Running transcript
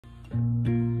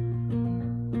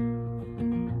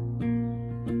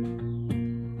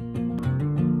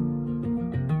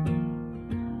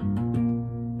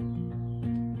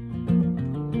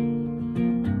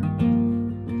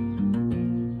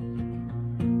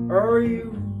Are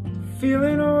you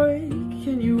feeling awake?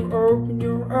 Can you open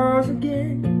your eyes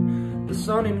again? The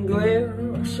sun and glare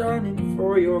are shining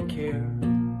for your care,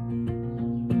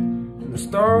 and the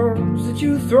storms that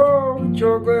you throw at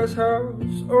your glass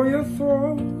house or your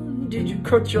throne. Did you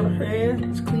cut your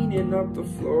hands cleaning up the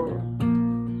floor?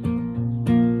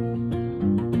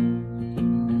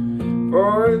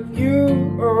 For if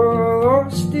you are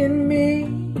lost in me,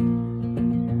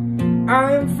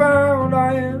 I am found,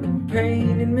 I am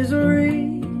pain and misery.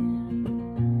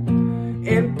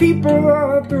 And people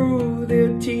are through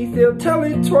their teeth, they'll tell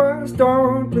it twice.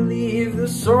 Don't believe the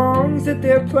songs that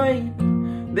they're playing,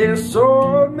 they're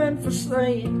so meant for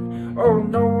slaying. Oh,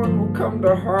 no one will come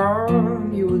to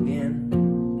harm you again.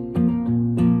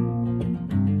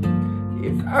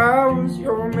 If I was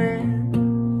your man,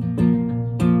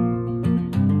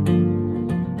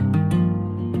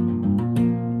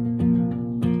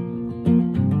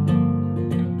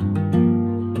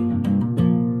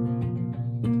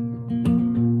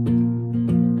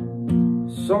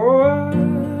 so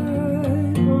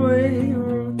wipe away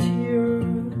your tears.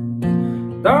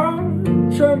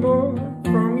 Don't tremble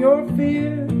from your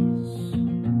fears.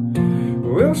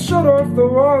 We'll shut off the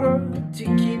water to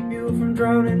keep you from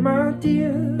drowning, my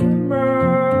dear,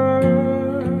 my dear.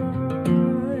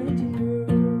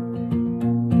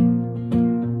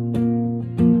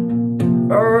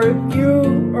 Or if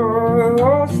you are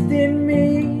lost in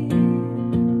me,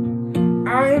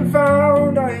 I am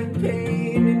found, I am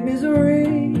pain and misery.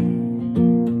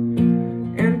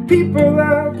 People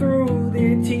out through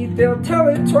their teeth, they'll tell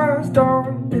it twice.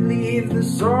 Don't believe the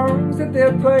songs that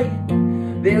they're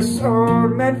playing, they're so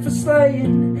meant for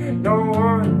slaying. No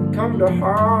one come to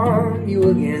harm you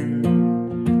again.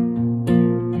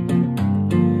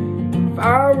 If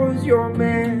I was your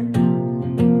man,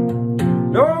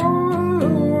 no